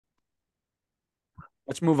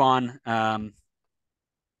Let's move on.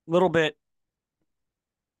 Little bit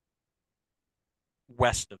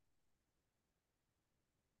west of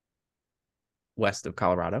West of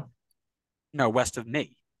Colorado. no west of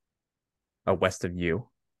me. West of you.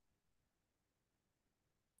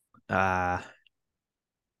 Uh,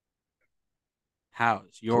 How's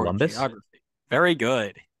your Columbus. geography? Very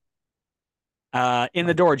good. In the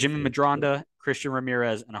My door, Jimmy geography. Madronda, Christian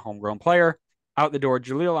Ramirez, and a homegrown player. Out the door,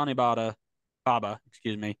 Jaleel Anibaba,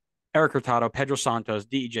 excuse me, Eric Hurtado, Pedro Santos,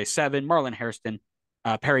 DEJ7, Marlon Hairston,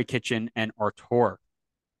 Perry Kitchen, and Artur.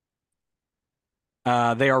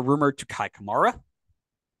 They are rumored to Kai Kamara.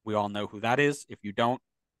 We all know who that is. If you don't,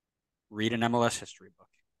 read an MLS history book.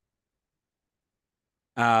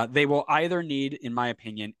 They will either need, in my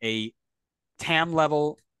opinion, a TAM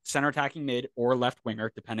level center attacking mid or left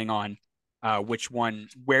winger, depending on which one,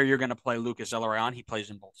 where you're going to play Lucas Elorion. He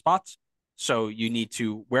plays in both spots. So you need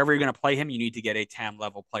to, wherever you're going to play him, you need to get a TAM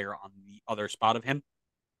level player on the other spot of him.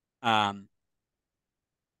 Um,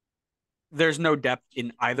 there's no depth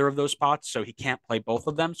in either of those spots, so he can't play both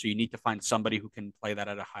of them. So you need to find somebody who can play that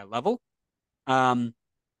at a high level. Um,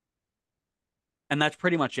 and that's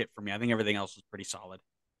pretty much it for me. I think everything else is pretty solid.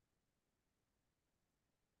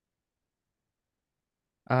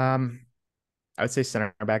 Um, I would say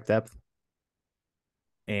center back depth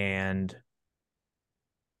and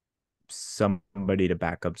somebody to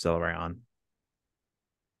back up Zellerion.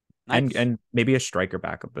 and Nice. and maybe a striker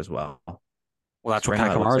backup as well. Well, that's Because what right Kai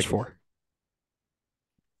now it looks Kamara is like for.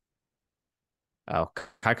 oh,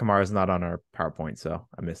 Kai Kamara is not on our PowerPoint, so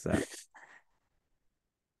I missed that.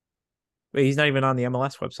 Wait, he's not even on the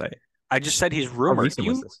MLS website. I just said he's How rumored. recent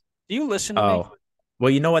was this? Do you listen to me? Oh, well,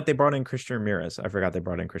 you know what? They brought in Christian Ramirez. I forgot they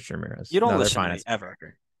brought in Christian Ramirez. You don't No, they're listen to fine me at ever.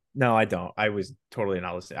 striker. No, I don't. I was totally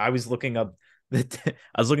not listening. I was looking up I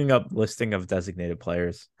was looking up listing of designated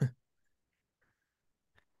players.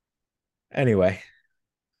 Anyway,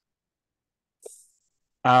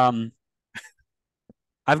 Um,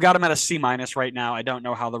 I've got him at a C minus right now. I don't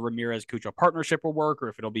know how the Ramirez Cucho partnership will work or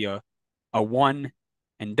if it'll be a one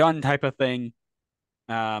and done type of thing.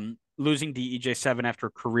 Losing DEJ7 after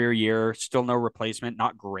a career year, still no replacement,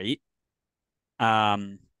 not great.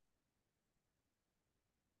 Um,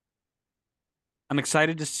 I'm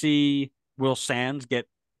excited to see Will Sands get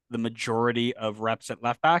the majority of reps at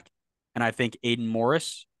left back, and I think Aiden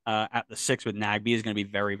Morris at the six with Nagby is going to be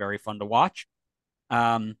very, very fun to watch.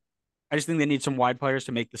 Um, I just think they need some wide players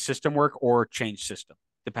to make the system work or change system,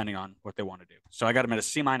 depending on what they want to do. So I got him at a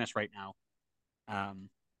C minus right now. Um,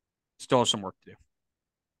 Still have some work to do.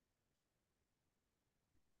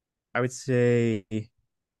 I would say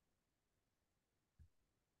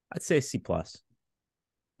I'd say C plus.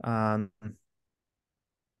 Um,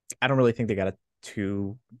 I don't really think they got a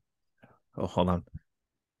two. Oh, hold on.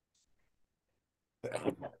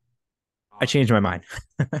 I changed my mind.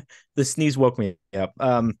 The sneeze woke me up.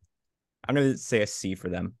 I'm gonna say a C for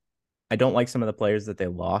them. I don't like some of the players that they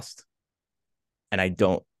lost, and I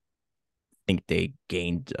don't think they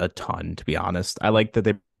gained a ton, to be honest. I like that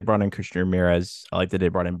they brought in Christian Ramirez. I like that they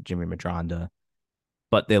brought in Jimmy Madronda,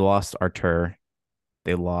 but they lost Artur.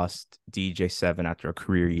 They lost DJ7 after a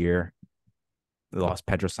career year. They lost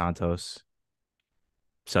Pedro Santos.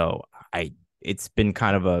 So it's been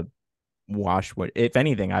kind of a wash. What if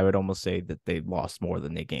anything, I would almost say that they lost more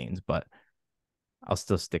than they gained, but I'll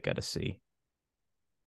still stick at a C.